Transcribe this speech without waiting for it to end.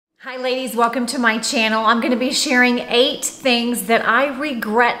Hi ladies, welcome to my channel. I'm going to be sharing 8 things that I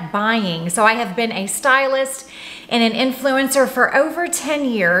regret buying. So I have been a stylist and an influencer for over 10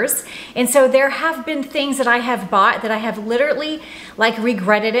 years. And so there have been things that I have bought that I have literally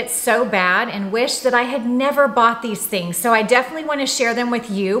regretted it so bad and wish that I had never bought these things. So I definitely want to share them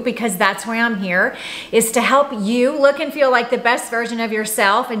with you because that's why I'm here, is to help you look and feel like the best version of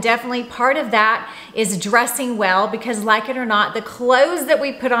yourself. And definitely part of that is dressing well, because like it or not, the clothes that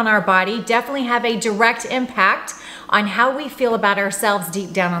we put on our body definitely have a direct impact on how we feel about ourselves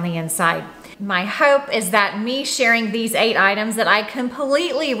deep down on the inside. My hope is that me sharing these 8 items that I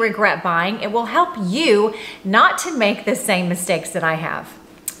completely regret buying, it will help you not to make the same mistakes that I have.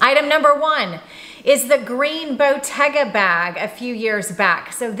 Item number 1 is the green Bottega bag a few years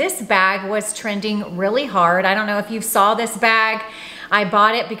back. So this bag was trending really hard. I don't know if you saw this bag. I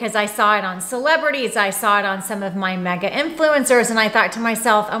bought it because I saw it on celebrities. I saw it on some of my mega influencers, and I thought to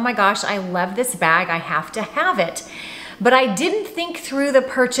myself, oh my gosh, I love this bag. I have to have it. But I didn't think through the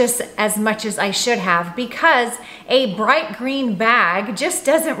purchase as much as I should have, because a bright green bag just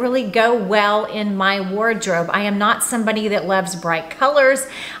doesn't really go well in my wardrobe. I am not somebody that loves bright colors.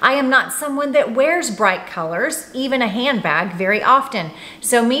 I am not someone that wears bright colors, even a handbag, very often.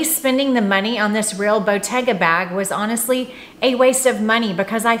 So me spending the money on this real Bottega bag was honestly a waste of money,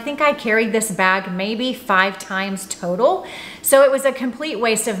 because I think I carried this bag maybe 5 times total. So it was a complete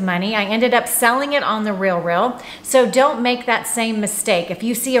waste of money. I ended up selling it on the RealReal. So don't make that same mistake. If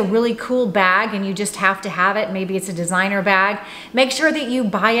you see a really cool bag and you just have to have it, maybe it's a designer bag, make sure that you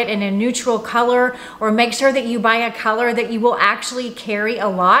buy it in a neutral color, or make sure that you buy a color that you will actually carry a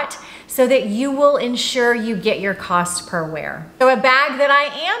lot, so that you will ensure you get your cost per wear. So a bag that I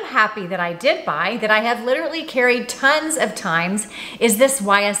am happy that I did buy, that I have literally carried tons of times, is this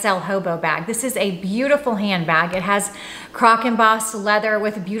YSL Hobo bag. This is a beautiful handbag. It has croc embossed leather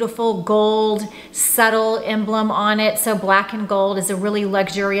with beautiful gold subtle emblem on it. So black and gold is a really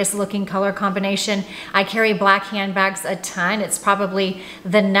luxurious looking color combination. I carry black handbags a ton. It's probably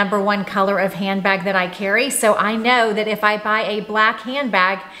the #1 color of handbag that I carry. So I know that if I buy a black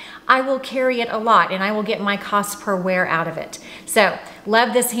handbag, I will carry it a lot and I will get my cost per wear out of it. So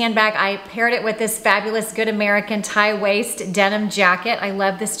love this handbag. I paired it with this fabulous Good American tie waist denim jacket. I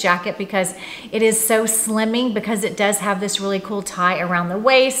love this jacket because it is so slimming, because it does have this really cool tie around the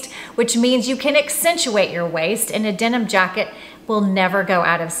waist, which means you can accentuate your waist, and a denim jacket will never go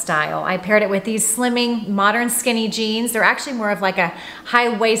out of style. I paired it with these slimming modern skinny jeans. They're actually more of like a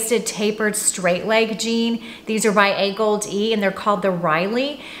high-waisted tapered straight leg jean. These are by A Gold E and they're called the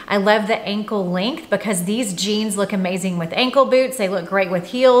Riley. I love the ankle length because these jeans look amazing with ankle boots. They look great with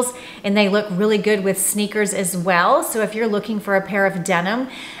heels, and they look really good with sneakers as well. So if you're looking for a pair of denim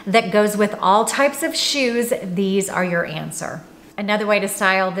that goes with all types of shoes, these are your answer. Another way to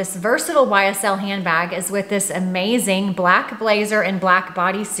style this versatile YSL handbag is with this amazing black blazer and black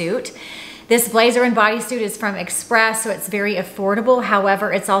bodysuit. This blazer and bodysuit is from Express, so it's very affordable.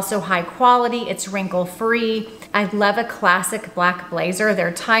 However, it's also high quality. It's wrinkle-free. I love a classic black blazer.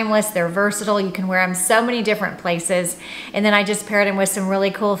 They're timeless. They're versatile. You can wear them so many different places. And then I just paired them with some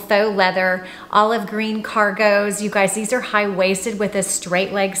really cool faux leather, olive green cargos. You guys, these are high-waisted with a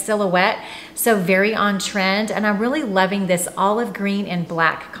straight leg silhouette, so very on trend. And I'm really loving this olive green and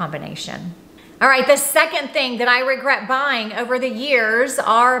black combination. All right, the second thing that I regret buying over the years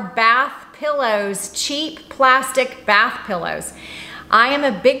are bath pillows, cheap plastic bath pillows. I am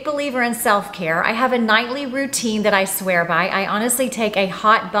a big believer in self-care. I have a nightly routine that I swear by. I honestly take a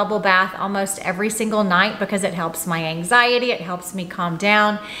hot bubble bath almost every single night because it helps my anxiety, it helps me calm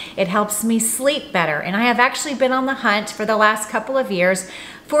down, it helps me sleep better. And I have actually been on the hunt for the last couple of years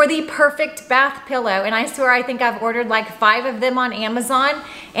for the perfect bath pillow. And I swear, I think I've ordered like 5 of them on Amazon,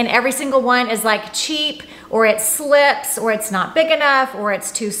 and every single one is like cheap, or it slips, or it's not big enough, or it's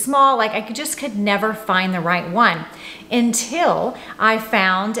too small. Like I just could never find the right one until I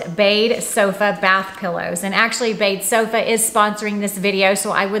found Bade Sofa bath pillows. And actually Bade Sofa is sponsoring this video,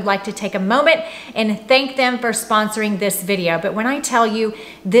 so I would like to take a moment and thank them for sponsoring this video. But when I tell you,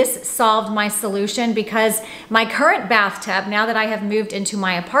 this solved my solution, because my current bathtub, now that I have moved into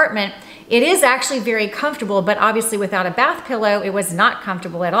my apartment, it is actually very comfortable, but obviously without a bath pillow, it was not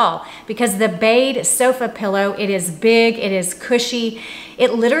comfortable at all, because the Bade Sofa pillow, it is big, it is cushy.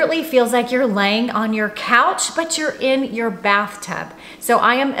 It literally feels like you're laying on your couch, but you're in your bathtub. So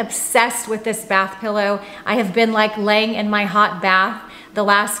I am obsessed with this bath pillow. I have been like laying in my hot bath the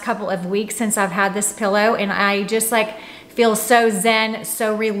last couple of weeks since I've had this pillow, and I just like feel so zen,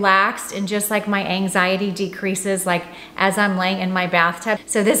 so relaxed, and just like my anxiety decreases like as I'm laying in my bathtub.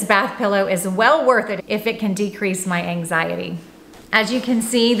 So this bath pillow is well worth it if it can decrease my anxiety. As you can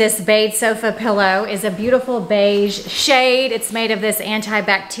see, this beige sofa pillow is a beautiful beige shade. It's made of this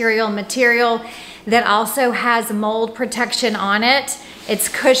antibacterial material that also has mold protection on it. It's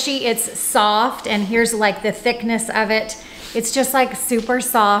cushy, it's soft, and here's like the thickness of it. It's just like super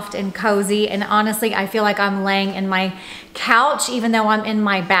soft and cozy, and honestly, I feel like I'm laying in my couch even though I'm in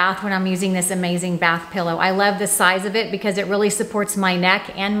my bath when I'm using this amazing bath pillow. I love the size of it because it really supports my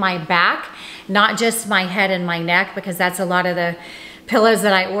neck and my back, not just my head and my neck, because that's a lot of the pillows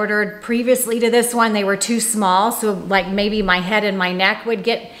that I ordered previously to this one. They were too small, so like maybe my head and my neck would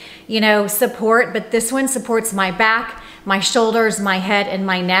get, you know, support, but this one supports my back, my shoulders, my head, and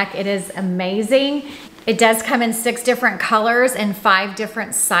my neck. It is amazing. It does come in 6 different colors and 5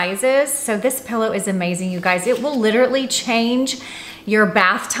 different sizes. So this pillow is amazing, you guys. It will literally change your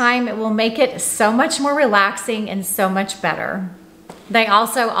bath time. It will make it so much more relaxing and so much better. They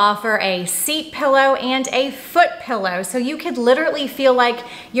also offer a seat pillow and a foot pillow. So you could literally feel like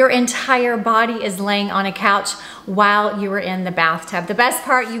your entire body is laying on a couch while you are in the bathtub. The best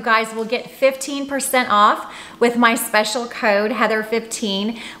part, you guys will get 15% off with my special code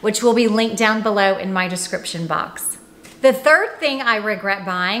Heather15, which will be linked down below in my description box. The third thing I regret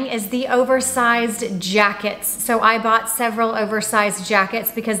buying is the oversized jackets. So I bought several oversized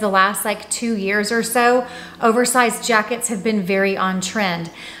jackets because the last like 2 years or so, oversized jackets have been very on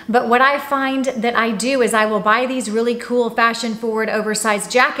trend. But what I find that I do is I will buy these really cool fashion forward oversized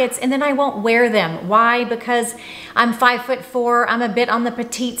jackets and then I won't wear them. Why? Because I'm 5'4", I'm a bit on the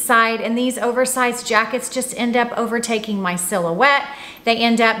petite side, and these oversized jackets just end up overtaking my silhouette. They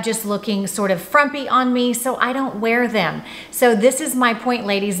end up just looking sort of frumpy on me, so I don't wear them. So this is my point,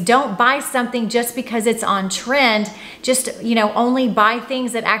 ladies. Don't buy something just because it's on trend. Just, you know, only buy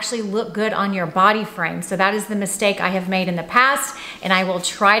things that actually look good on your body frame. So that is the mistake I have made in the past, and I will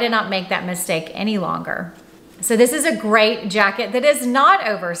try to not make that mistake any longer. So this is a great jacket that is not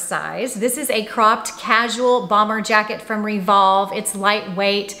oversized. This is a cropped casual bomber jacket from Revolve. It's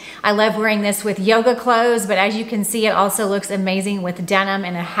lightweight. I love wearing this with yoga clothes, but as you can see, it also looks amazing with denim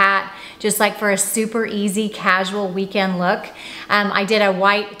and a hat, just like for a super easy casual weekend look. I did a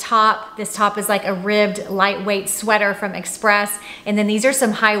white top. This top is like a ribbed lightweight sweater from Express. And then these are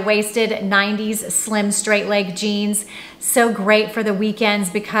some high-waisted 90s slim straight leg jeans. So great for the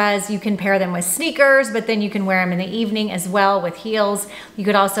weekends because you can pair them with sneakers, but then you can wear them in the evening as well with heels. You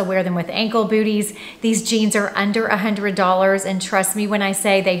could also wear them with ankle booties. These jeans are under $100, and trust me when I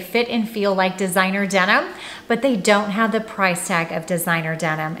say they fit and feel like designer denim, but they don't have the price tag of designer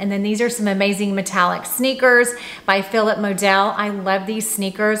denim. And then these are some amazing metallic sneakers by Philip Model. I love these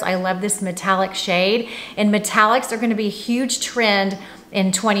sneakers. I love this metallic shade, and metallics are going to be a huge trend in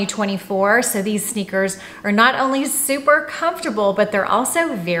 2024. So these sneakers are not only super comfortable, but they're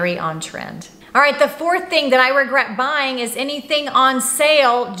also very on trend. All right, the fourth thing that I regret buying is anything on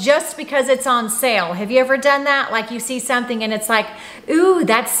sale just because it's on sale. Have you ever done that? Like you see something and it's like, ooh,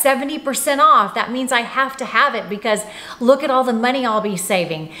 that's 70% off. That means I have to have it because look at all the money I'll be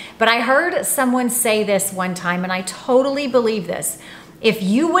saving. But I heard someone say this one time, and I totally believe this. If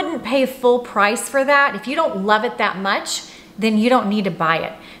you wouldn't pay full price for that, if you don't love it that much, then you don't need to buy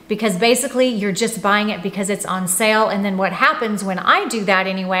it, because basically you're just buying it because it's on sale. And then what happens when I do that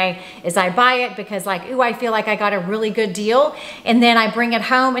anyway is I buy it because like, ooh, I feel like I got a really good deal, and then I bring it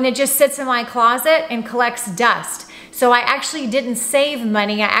home and it just sits in my closet and collects dust. So I actually didn't save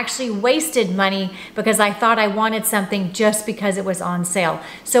money. I actually wasted money because I thought I wanted something just because it was on sale.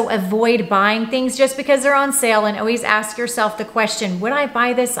 So avoid buying things just because they're on sale, and always ask yourself the question, would I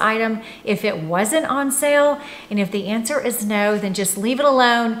buy this item if it wasn't on sale? And if the answer is no, then just leave it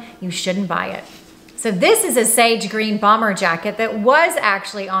alone. You shouldn't buy it. So this is a sage green bomber jacket that was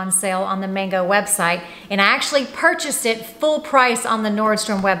actually on sale on the Mango website, and I actually purchased it full price on the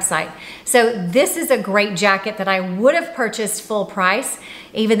Nordstrom website. So this is a great jacket that I would have purchased full price,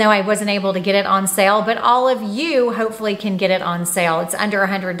 even though I wasn't able to get it on sale, but all of you hopefully can get it on sale. It's under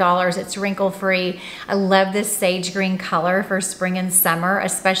 $100, it's wrinkle-free. I love this sage green color for spring and summer,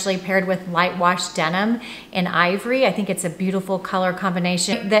 especially paired with light wash denim and ivory. I think it's a beautiful color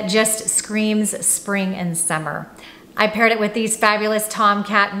combination that just screams spring and summer. I paired it with these fabulous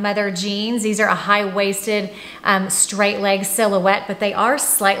Tomcat Mother jeans. These are a high-waisted straight leg silhouette, but they are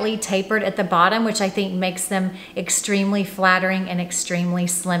slightly tapered at the bottom, which I think makes them extremely flattering and extremely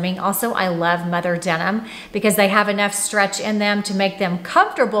slimming. Also, I love Mother denim because they have enough stretch in them to make them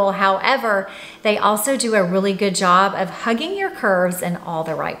comfortable. However, they also do a really good job of hugging your curves in all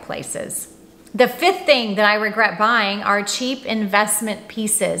the right places. The fifth thing that I regret buying are cheap investment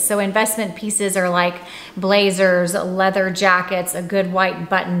pieces. So investment pieces are like blazers, leather jackets, a good white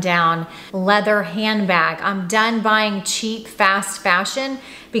button down, leather handbag. I'm done buying cheap, fast fashion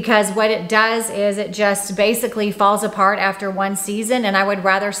because what it does is it just basically falls apart after one season, and I would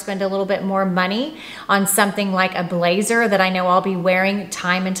rather spend a little bit more money on something like a blazer that I know I'll be wearing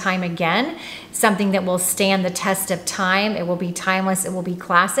time and time again, something that will stand the test of time. It will be timeless, it will be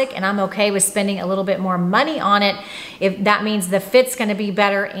classic, and I'm okay with spending a little bit more money on it if that means the fit's gonna be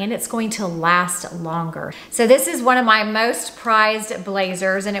better and it's going to last longer. So this is one of my most prized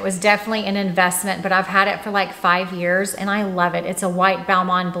blazers, and it was definitely an investment, but I've had it for like 5 years and I love it. It's a white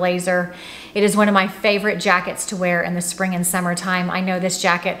Balmain blazer. It is one of my favorite jackets to wear in the spring and summertime. I know this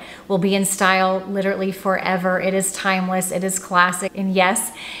jacket will be in style literally forever. It is timeless, it is classic, and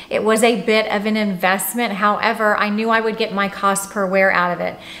yes, it was a bit of an investment. However, I knew I would get my cost per wear out of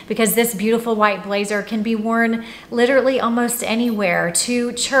it because this beautiful white blazer can be worn literally almost anywhere,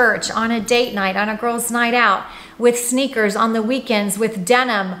 to church, on a date night, on a girl's night out, with sneakers on the weekends, with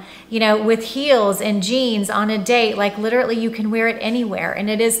denim, you know, with heels and jeans on a date. Like literally you can wear it anywhere, and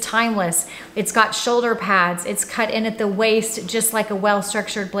it is timeless. It's got shoulder pads. It's cut in at the waist just like a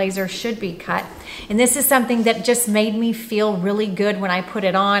well-structured blazer should be cut. And this is something that just made me feel really good when I put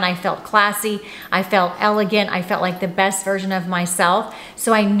it on. I felt classy. I felt elegant. I felt like the best version of myself.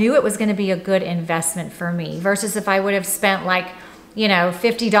 So I knew it was going to be a good investment for me versus if I would have spent like, you know,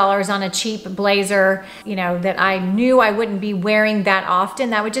 $50 on a cheap blazer, you know, that I knew I wouldn't be wearing that often.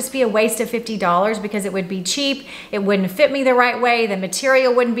 That would just be a waste of $50 because it would be cheap. It wouldn't fit me the right way. The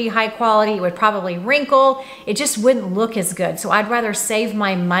material wouldn't be high quality. It would probably wrinkle. It just wouldn't look as good. So I'd rather save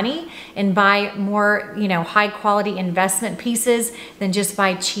my money and buy more, you know, high quality investment pieces than just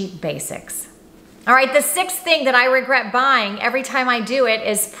buy cheap basics. All right, the sixth thing that I regret buying every time I do it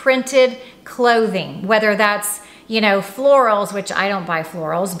is printed clothing, whether that's, you know, florals, which I don't buy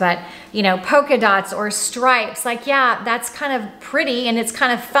florals, but, you know, polka dots or stripes. Like, yeah, that's kind of pretty and it's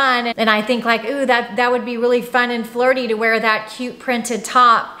kind of fun. And I think like, ooh, that would be really fun and flirty to wear that cute printed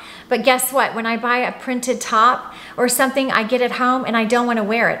top. But guess what? When I buy a printed top or something, I get it home and I don't want to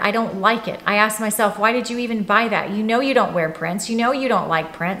wear it. I don't like it. I ask myself, why did you even buy that? You know you don't wear prints. You know you don't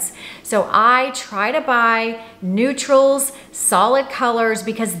like prints. So I try to buy neutrals, solid colors,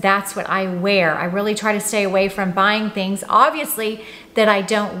 because that's what I wear. I really try to stay away from buying things, obviously, that I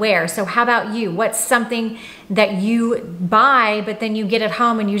don't wear. So how about you? What's something that you buy, but then you get it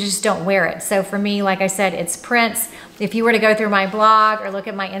home and you just don't wear it? So for me, like I said, it's prints. If you were to go through my blog or look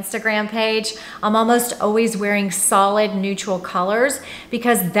at my Instagram page, I'm almost always wearing solid neutral colors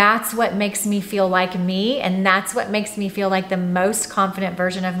because that's what makes me feel like me, and that's what makes me feel like the most confident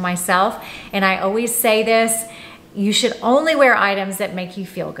version of myself. And I always say this, you should only wear items that make you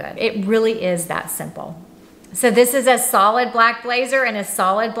feel good. It really is that simple. So this is a solid black blazer and a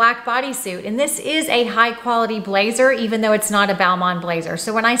solid black bodysuit. And this is a high quality blazer, even though it's not a Balmain blazer.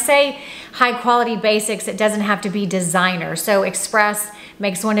 So when I say high quality basics, it doesn't have to be designer. So Express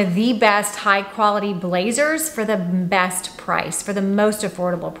makes one of the best high quality blazers for the best price, for the most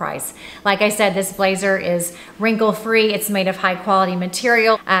affordable price. Like I said, this blazer is wrinkle free. It's made of high quality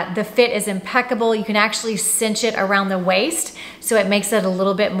material. The fit is impeccable. You can actually cinch it around the waist, so it makes it a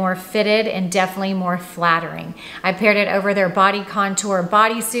little bit more fitted and definitely more flattering. I paired it over their body contour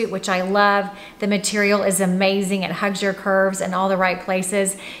bodysuit, which I love. The material is amazing. It hugs your curves in all the right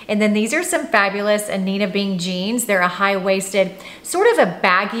places. And then these are some fabulous Anita Bing jeans. They're a high-waisted, sort of a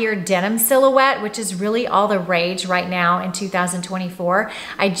baggier denim silhouette, which is really all the rage right now in 2024.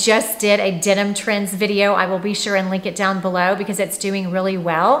 I just did a denim trends video. I will be sure and link it down below because it's doing really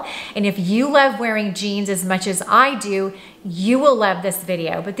well. And if you love wearing jeans as much as I do, you will love this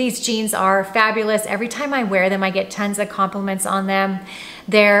video. But these jeans are fabulous. Every time I wear them, I get tons of compliments on them.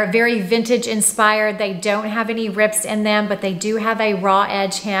 They're very vintage inspired. They don't have any rips in them, but they do have a raw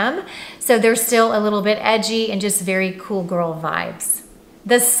edge hem. So they're still a little bit edgy and just very cool girl vibes.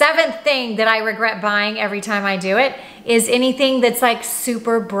 The seventh thing that I regret buying every time I do it is anything that's like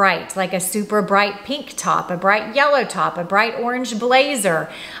super bright, like a super bright pink top, a bright yellow top, a bright orange blazer.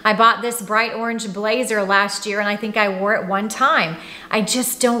 I bought this bright orange blazer last year and I think I wore it one time. I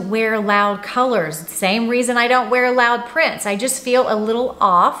just don't wear loud colors. Same reason I don't wear loud prints. I just feel a little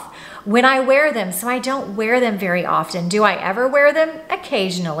off when I wear them, so I don't wear them very often. Do I ever wear them?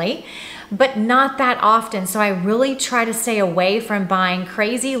 Occasionally, but not that often. So I really try to stay away from buying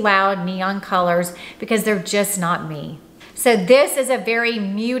crazy loud neon colors because they're just not me. So this is a very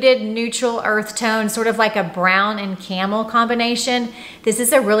muted neutral earth tone, sort of like a brown and camel combination. This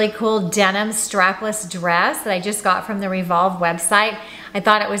is a really cool denim strapless dress that I just got from the Revolve website. I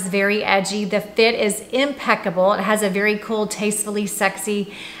thought it was very edgy. The fit is impeccable. It has a very cool, tastefully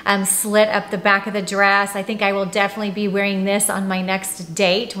sexy slit up the back of the dress. I think I will definitely be wearing this on my next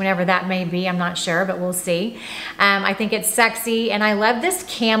date, whenever that may be. I'm not sure, but we'll see. I think it's sexy, and I love this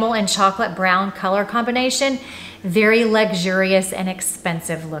camel and chocolate brown color combination. Very luxurious and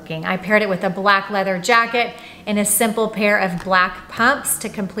expensive looking. I paired it with a black leather jacket and a simple pair of black pumps to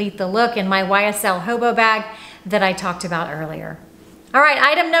complete the look in my YSL hobo bag that I talked about earlier. All right,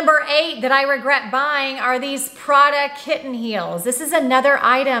 item number 8 that I regret buying are these Prada kitten heels. This is another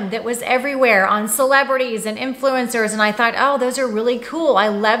item that was everywhere on celebrities and influencers, and I thought, oh, those are really cool. I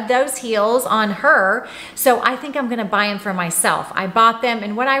love those heels on her, so I think I'm gonna buy them for myself. I bought them,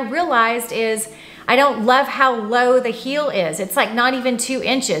 and what I realized is I don't love how low the heel is. It's like not even 2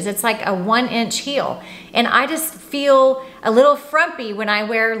 inches. It's like a 1-inch heel. And I just feel a little frumpy when I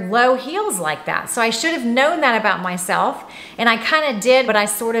wear low heels like that. So I should have known that about myself. And I kind of did, but I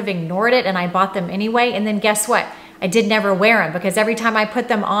sort of ignored it and I bought them anyway. And then guess what? I did never wear them because every time I put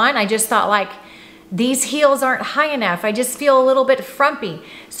them on, I just thought like, these heels aren't high enough. I just feel a little bit frumpy.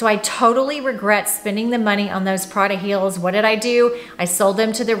 So I totally regret spending the money on those Prada heels. What did I do? I sold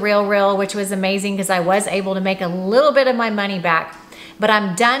them to the RealReal, which was amazing because I was able to make a little bit of my money back. But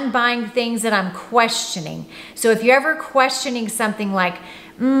I'm done buying things that I'm questioning. So if you're ever questioning something like,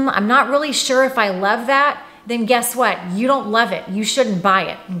 I'm not really sure if I love that, then guess what? You don't love it. You shouldn't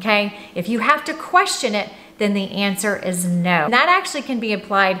buy it, okay? If you have to question it, then the answer is no. And that actually can be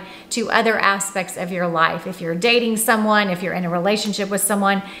applied to other aspects of your life. If you're dating someone, if you're in a relationship with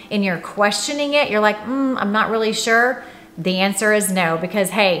someone and you're questioning it, you're like, I'm not really sure. The answer is no, because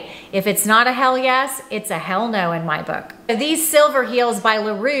hey, if it's not a hell yes, it's a hell no in my book. These silver heels by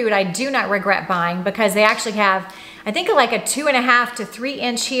LaRue, I do not regret buying because they actually have, I think, like a 2.5 to 3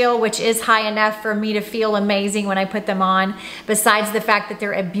 inch heel, which is high enough for me to feel amazing when I put them on. Besides the fact that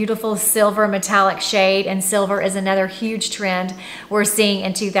they're a beautiful silver metallic shade, and silver is another huge trend we're seeing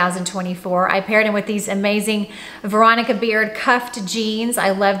in 2024. I paired them with these amazing Veronica Beard cuffed jeans. I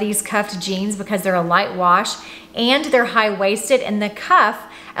love these cuffed jeans because they're a light wash and they're high-waisted, and the cuff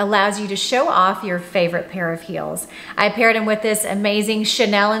allows you to show off your favorite pair of heels. I paired them with this amazing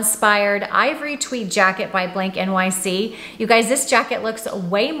Chanel-inspired ivory tweed jacket by Blank NYC. You guys, this jacket looks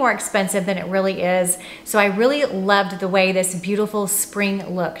way more expensive than it really is, so I really loved the way this beautiful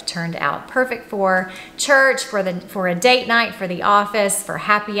spring look turned out. Perfect for church, for a date night, for the office, for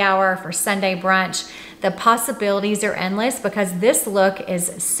happy hour, for Sunday brunch. The possibilities are endless because this look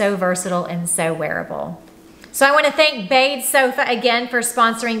is so versatile and so wearable. So I want to thank Bade Sofa again for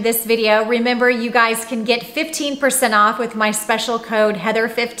sponsoring this video. Remember, you guys can get 15% off with my special code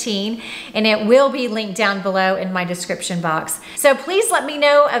Heather15, and it will be linked down below in my description box. So please let me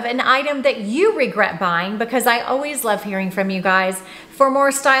know of an item that you regret buying, because I always love hearing from you guys. For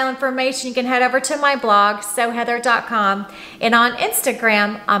more style information, you can head over to my blog, SoHeather.com, and on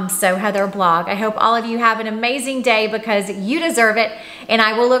Instagram, I'm SoHeatherBlog. I hope all of you have an amazing day because you deserve it, and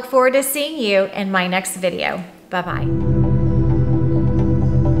I will look forward to seeing you in my next video. Bye-bye.